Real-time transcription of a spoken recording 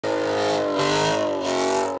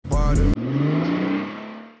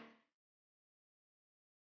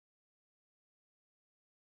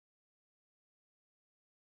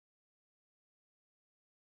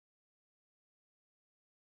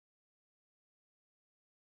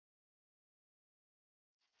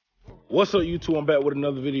What's up, YouTube? I'm back with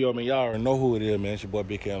another video, man. Y'all already know who it is, man. It's your boy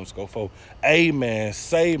Big K_4. Hey, man,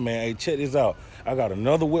 hey, check this out. I got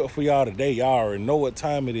another whip for y'all today. Y'all already know what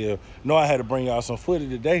time it is. Know I had to bring y'all some footage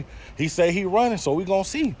today. He say he running, so we gonna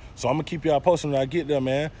see. So I'm gonna keep y'all posted when I get there,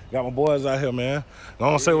 man. Got my boys out here, man.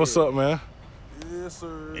 Gonna say what's up, man. Yes,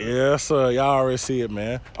 sir. Yes, sir. Y'all already see it,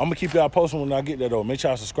 man. I'm gonna keep y'all posted when I get there, though. Make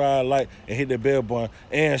sure y'all subscribe, like, and hit that bell button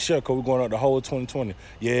and share, because we're going up the whole 2020.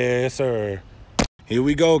 Yes, sir. Here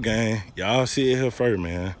we go, gang. Y'all see it here first,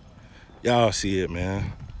 man. Y'all see it,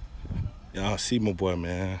 man. Y'all see my boy,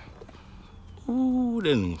 man. Ooh,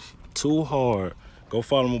 then too hard. Go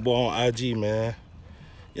follow my boy on IG, man.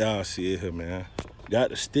 Y'all see it here, man.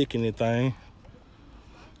 Got the stick in the thing.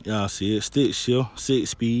 Y'all see it. Stick shift,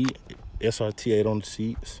 6-speed, SRT8 on the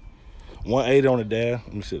seats, 180 on the dash.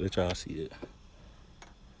 Let me see, let y'all see it.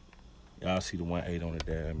 Y'all see the 180 on the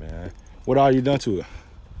dash, man. What all you done to it?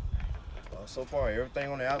 So far,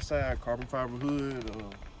 everything on the outside, carbon fiber hood,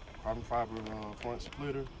 carbon fiber front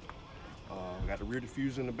splitter. Got the rear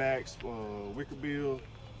diffuser in the back, wicker bill.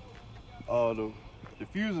 The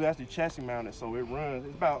diffuser is actually chassis mounted, so it runs.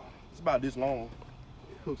 It's about this long.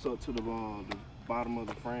 It hooks up to the bottom of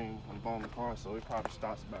the frame on the bottom of the car, so it probably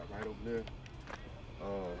stops about right over there.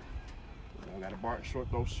 Got a Barton short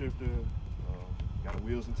throw shifter. Got the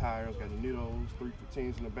wheels and tires. Got the Nittos,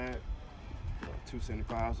 315s in the back,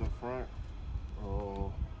 275s up front.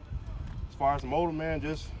 As far as the motor, man,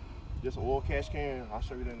 just an oil cash can. I'll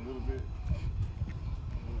show you that in a little bit.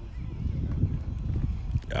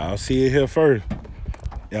 Y'all see it here first.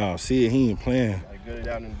 Y'all see it, he ain't playing. I got it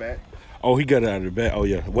out in the back. Oh, he got it out of the back. Oh,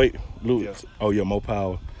 yeah. Wait, Luke. Yeah. Oh, yeah, more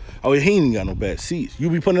power. Oh, yeah, he ain't got no back seats. You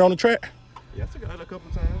be putting it on the track? Yeah, I took it out a couple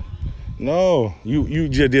times. No, you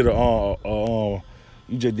just did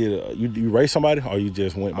you raced somebody, or you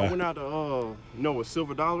just went by? I went out to, you know what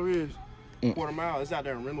Silver Dollar is? Quarter mile. It's out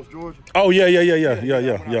there in Reynolds, Georgia. Oh, yeah.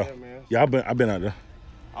 Man. Yeah, I've been out there.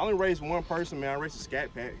 I only raced one person, man. I raced a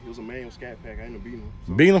Scat Pack. It was a manual Scat Pack. I ended up beating him.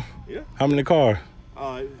 So. Beat him? Yeah. How many cars?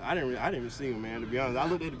 I didn't even see him, man. To be honest, I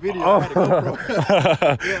looked at the video. I had to go, bro.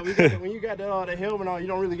 Yeah, when you got the helmet on, you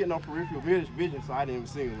don't really get no peripheral vision, so I didn't even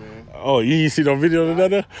see him, man. Oh, you didn't see no video of that?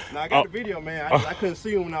 No, I got the video, man. I couldn't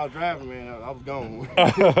see him when I was driving, man. I was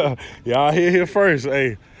gone. Y'all here first.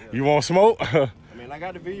 Hey, you want smoke? I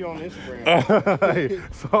got the video on Instagram. Hey,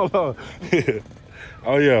 so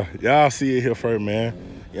oh yeah, y'all see it here first,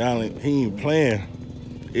 man. Y'all, he ain't playing.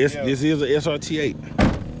 This is an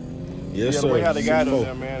SRT8. Yes, sir. The way how they got up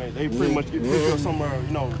there, man, they pretty much get picked up somewhere,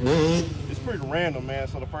 you know. It's pretty random, man.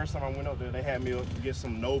 So the first time I went up there, they had me up to get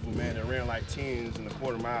some Nova, man, that ran like 10s in the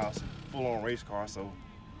quarter miles, full-on race car. So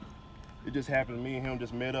it just happened. Me and him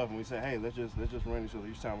just met up, and we said, hey, let's just run each other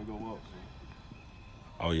each time we go up. So.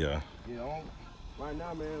 Oh yeah. You know. Right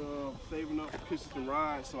now, man, saving up for pistons and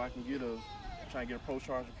rides so I can try and get a pro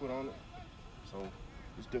charger put on it. So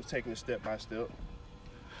just taking it step by step,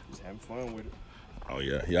 just having fun with it. Oh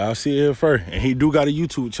yeah, y'all see it here first, and he do got a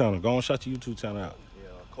YouTube channel. Go on, shout your YouTube channel out.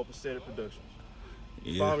 Yeah, Copacetic Productions.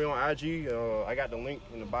 Yeah. Follow me on IG. I got the link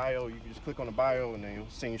in the bio. You can just click on the bio, and then it'll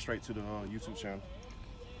send you straight to the YouTube channel.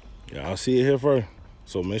 Y'all see it here first.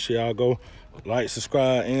 So make sure y'all go like,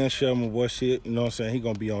 subscribe, and share my boy shit. You know what I'm saying? He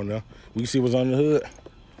gonna be on there. We can see what's on the hood.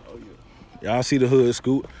 Oh yeah. Y'all see the hood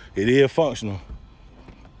scoop. It is functional.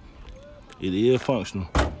 It is functional.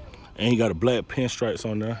 And he got a black pinstripes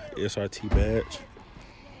on there. SRT badge.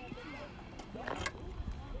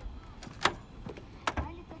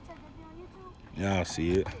 Y'all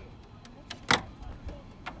see it.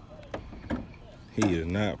 He is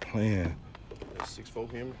not playing.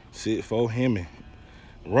 6'4" Hemi. 6'4" Hemi.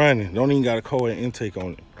 Running, don't even got a cold air intake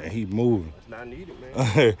on it, and he moving. It's not needed,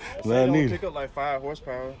 man. Not needed. Pick up like 5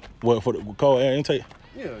 horsepower. What, for the cold air intake?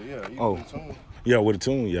 Yeah. You oh, with a tune. Yeah, with a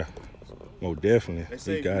tune, yeah. Oh, definitely. They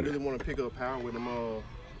say if you really want to pick up power with them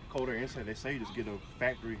cold air intake, they say just get a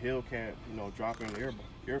factory Hellcat, you know, drop in the air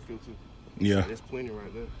filter. Yeah. So that's plenty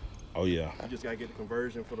right there. Oh yeah. You just gotta get the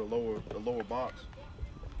conversion for the lower box.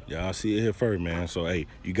 Yeah, I see it here first, man. So hey,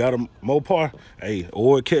 you got a Mopar, hey,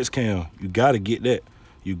 or a catch cam, you gotta get that.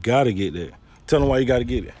 You gotta get that. Tell them why you gotta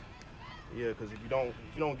get it. Yeah, because if you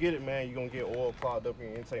don't get it, man, you're gonna get oil clogged up in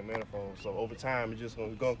your intake manifold. So over time, it's just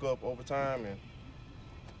gonna gunk up over time, and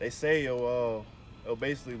they say it'll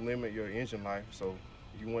basically limit your engine life. So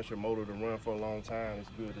if you want your motor to run for a long time, it's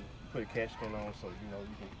good to put a catch can on, so you know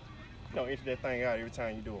you can empty that thing out every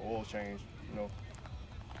time you do an oil change. You know.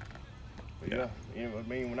 But yeah, I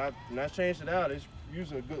mean when I changed it out, it's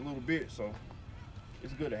using a good little bit, so.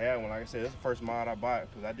 It's good to have one. Like I said, that's the first mod I bought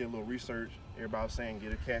because I did a little research. Everybody was saying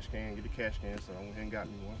get a cash can, so I went ahead and got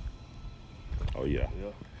me one. Oh yeah.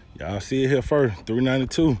 Y'all see it here first,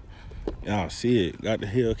 392. Y'all see it. Got the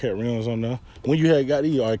Hellcat rims on there. When you had got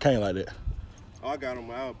these, or it came like that? Oh, I got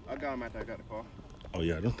them. I got them after I got the car. Oh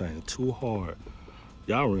yeah, them things too hard.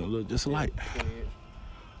 Y'all rims look just alike.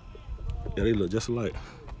 Yeah, they look just alike.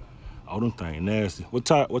 Oh, them things nasty. What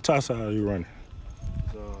tire size are you running?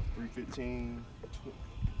 It's 315.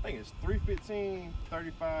 I think it's 315,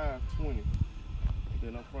 35, 20.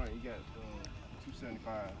 Then up front you got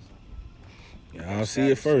 275. So. Yeah, I'll see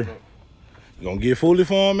it first. You gonna get fully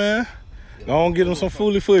for him, man? Go on, get him some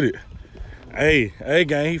fully footed. Hey,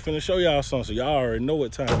 gang, he finna show y'all something, so y'all already know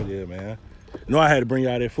what time it is, man. You know I had to bring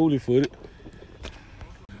y'all that fully footed.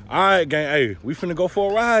 All right, gang, hey, we finna go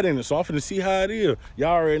for a ride in it, so I'm finna see how it is. Y'all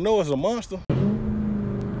already know it's a monster. There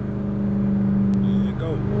you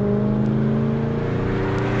go.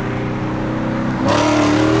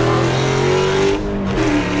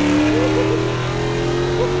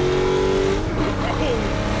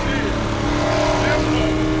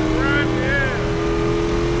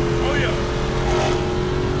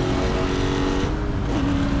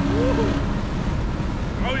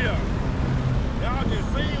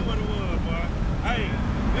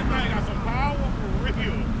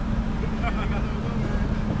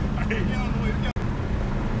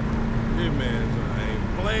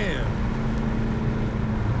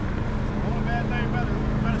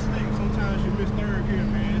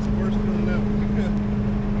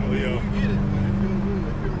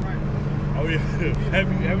 Have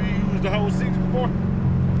you used the whole 6 before?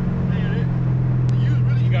 Man,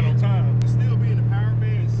 you got no time. To still be in the power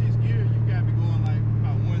band in 6th gear, you gotta be going like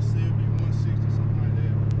about 170, 160, something like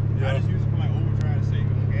that. Yeah. I just use it for like overdrive to save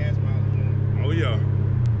on gas mileage. Oh yeah.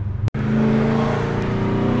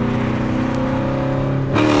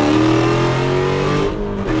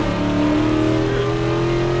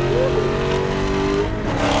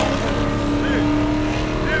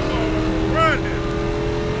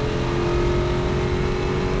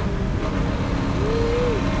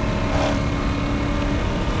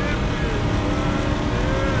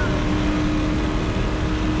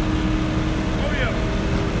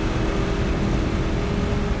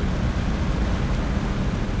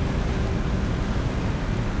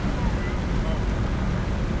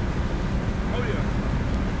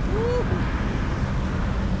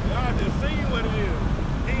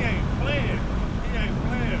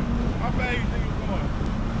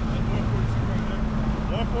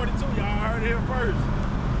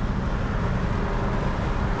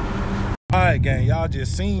 Alright, gang, y'all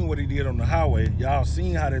just seen what he did on the highway. Y'all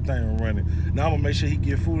seen how that thing was running. Now I'm gonna make sure he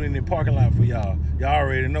get food in the parking lot for y'all. Y'all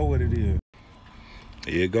already know what it is.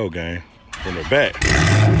 Here you go, gang. From the back.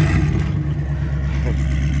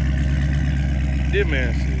 This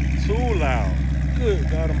man shit too loud. Good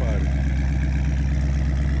God almighty.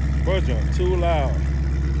 Bro, jump too loud.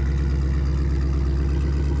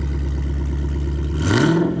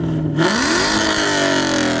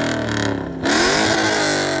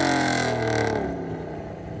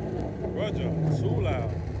 Too loud.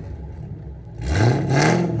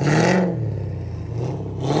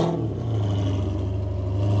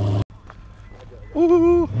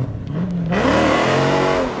 Ooh.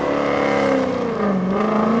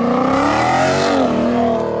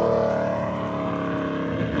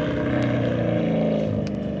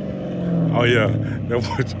 Oh yeah,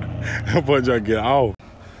 that boy just get off.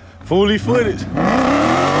 Fully footage.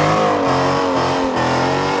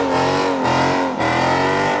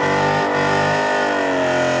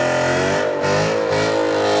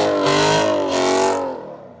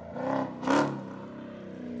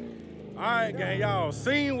 Gang, y'all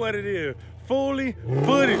seen what it is. Fully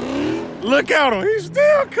footed. Look at him. He's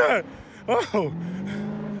still cut. Oh,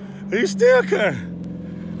 he's still cut.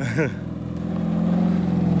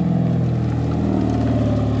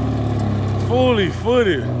 Fully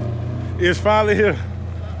footed is finally here.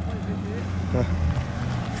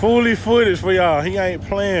 Fully footage for y'all. He ain't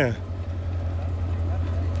playing.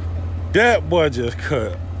 That boy just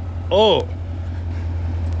cut up.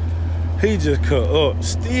 He just cut up.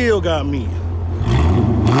 Still got me.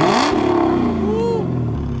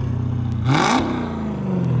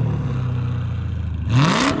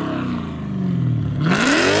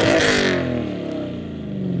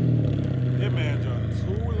 That man just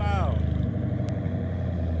too loud.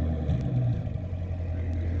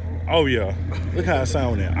 Oh yeah. Look how it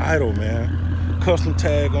sound when that idle, man. Custom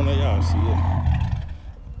tag on it, y'all see it.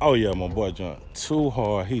 Oh yeah, my boy jumped too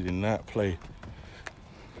hard. He did not play.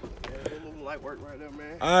 Light work right there,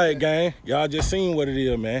 man. All right, gang. Y'all just seen what it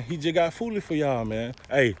is, man. He just got fully for y'all, man.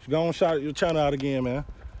 Hey, go on, shout your channel out again, man.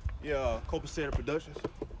 Yeah, Copacetic Productions.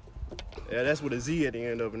 Yeah, that's with a Z at the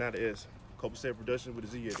end of it, not an S. Copacetic Productions with a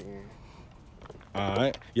Z at the end. All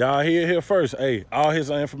right, y'all here first. Hey, all his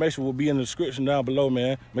information will be in the description down below,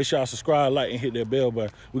 man. Make sure y'all subscribe, like, and hit that bell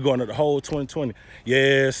button. We're going to the whole 2020.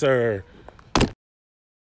 Yes, sir.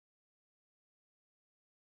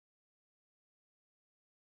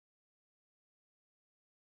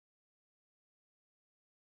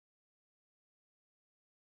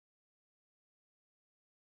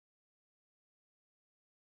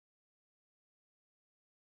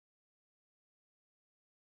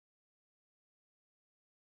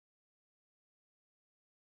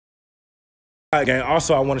 All right, gang.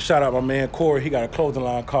 Also, I want to shout out my man Corey. He got a clothing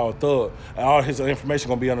line called Thug. And all his information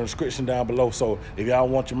gonna be in the description down below. So if y'all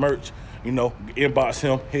want your merch, you know, inbox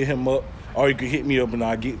him, hit him up, or you can hit me up and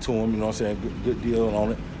I'll get to him. You know what I'm saying? Good deal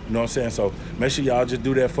on it. You know what I'm saying? So make sure y'all just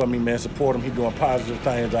do that for me, man. Support him. He doing positive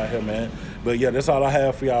things out here, man. But yeah, that's all I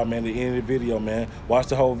have for y'all, man. At the end of the video, man. Watch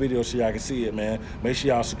the whole video so y'all can see it, man. Make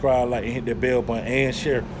sure y'all subscribe, like, and hit that bell button and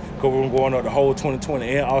share. Cause we're going up the whole 2020.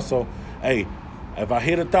 And also, hey, if I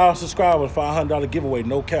hit 1,000 subscribers, $500 giveaway,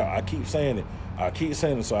 no cap. I keep saying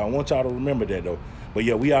it. So I want y'all to remember that, though. But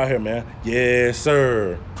yeah, we out here, man. Yes,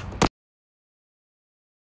 sir.